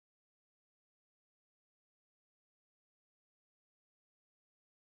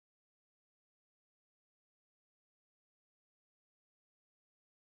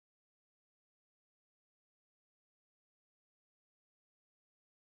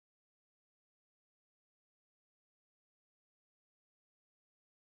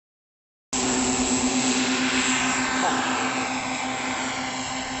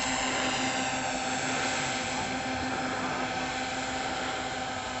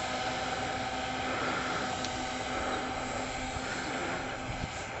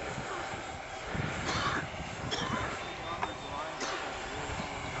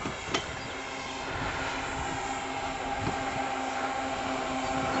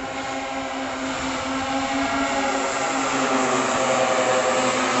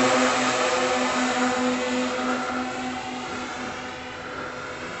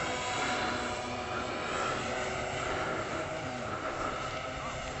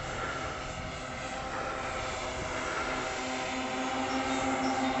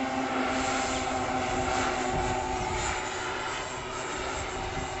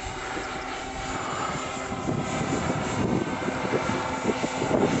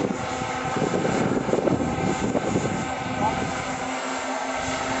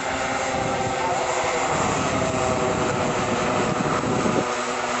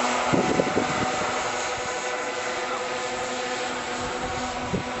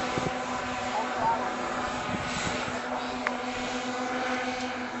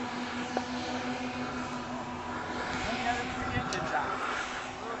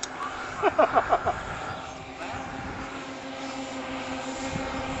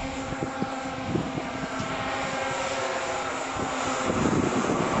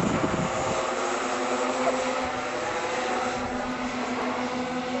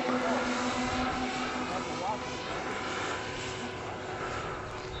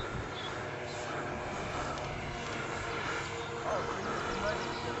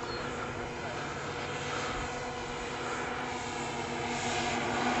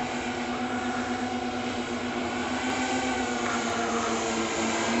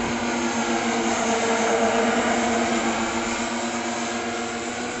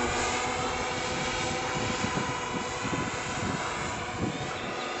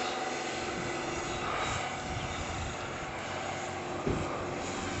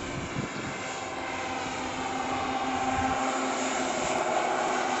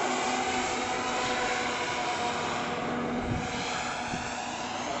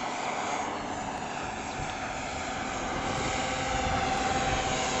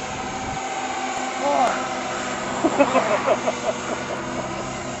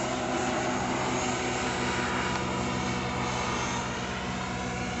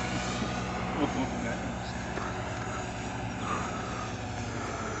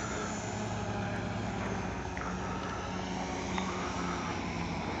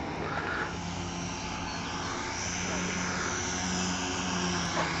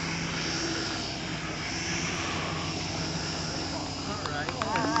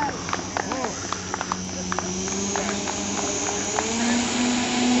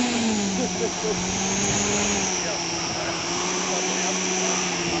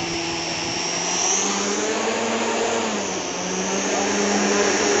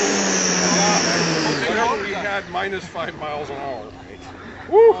Whatever we had, minus 5 miles an hour.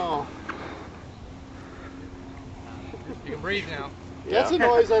 Woo! Oh. You can breathe now. That's a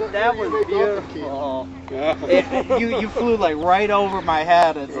noise that was beautiful. You flew like right over my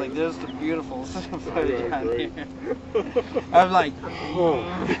head. It's like this is beautiful footage on here. I was like,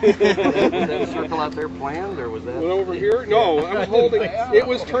 Was that circle out there planned, or was that? Went over here? No, I was holding. It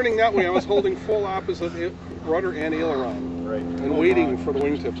was turning that way. I was holding full opposite rudder and aileron, Right. and waiting for the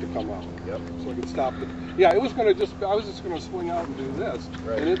wingtip to come up. Yep. So I could stop it. Yeah, it was going to just. I was just going to swing out and do this,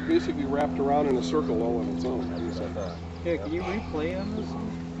 Right. and it basically wrapped around in a circle all on its own. here, can you replay on this?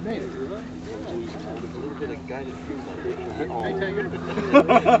 A little bit of guided cruise.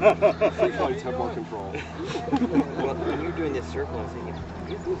 Free flights have more control. Well, when you're doing this circle, I'm thinking,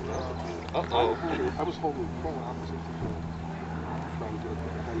 uh-oh. I was holding full opposite. Trying to get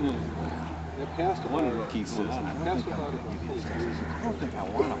it. It passed about it. Keith says, I Passed about it. don't think I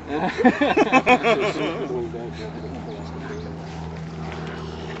want them.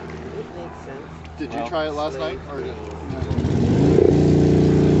 It makes sense. Did you try it last night? Or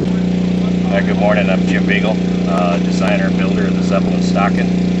Good morning, I'm Jim Beagle, designer and builder of the Beagles Staaken.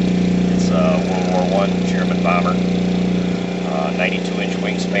 It's a World War I German bomber, 92-inch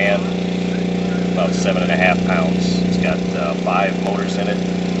wingspan, about 7.5 pounds. It's got 5 motors in it,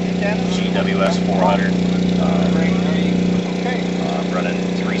 GWS 400, running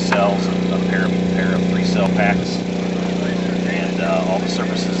 3 cells, a pair of 3-cell packs, and all the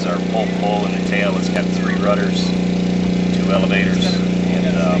surfaces are full in the tail. It's got 3 rudders, 2 elevators, and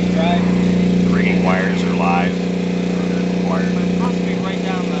rigging wires are live. Wired.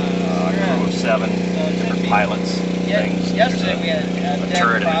 Crew of 7 different pilots. Things. Yesterday we had A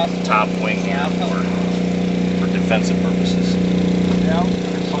turret at the top wing here for defensive purposes. So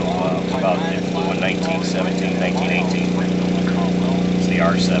it's about it flew in 1917, 1918. It's the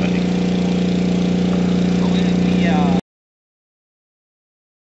R70.